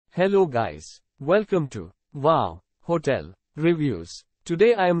Hello guys. Welcome to Wow Hotel Reviews.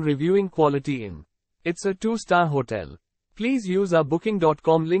 Today I am reviewing Quality Inn. It's a 2-star hotel. Please use our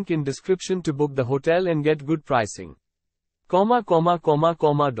booking.com link in description to book the hotel and get good pricing.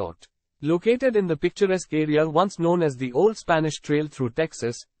 Located in the picturesque area once known as the Old Spanish Trail through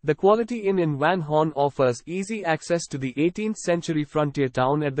Texas, the Quality Inn in Van Horn offers easy access to the 18th century frontier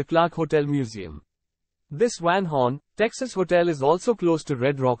town at the Clark Hotel Museum. This Van Horn, Texas hotel is also close to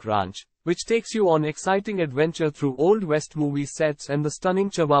Red Rock Ranch, which takes you on exciting adventure through Old West movie sets and the stunning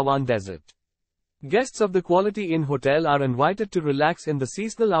Chihuahuan desert. Guests of the Quality Inn Hotel are invited to relax in the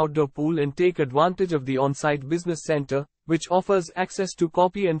seasonal outdoor pool and take advantage of the on-site business center, which offers access to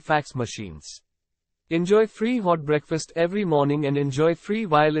copy and fax machines. Enjoy free hot breakfast every morning and enjoy free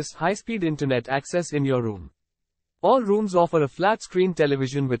wireless high-speed internet access in your room. All rooms offer a flat-screen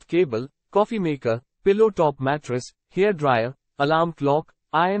television with cable, coffee maker, pillow-top mattress, hair dryer, alarm clock,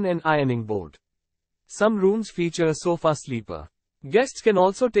 iron and ironing board. Some rooms feature a sofa sleeper. Guests can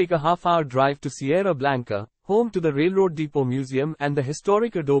also take a half-hour drive to Sierra Blanca, home to the Railroad Depot Museum and the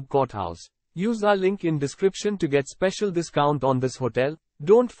historic Adobe Courthouse. Use our link in description to get special discount on this hotel.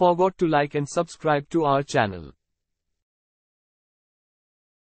 Don't forget to like and subscribe to our channel.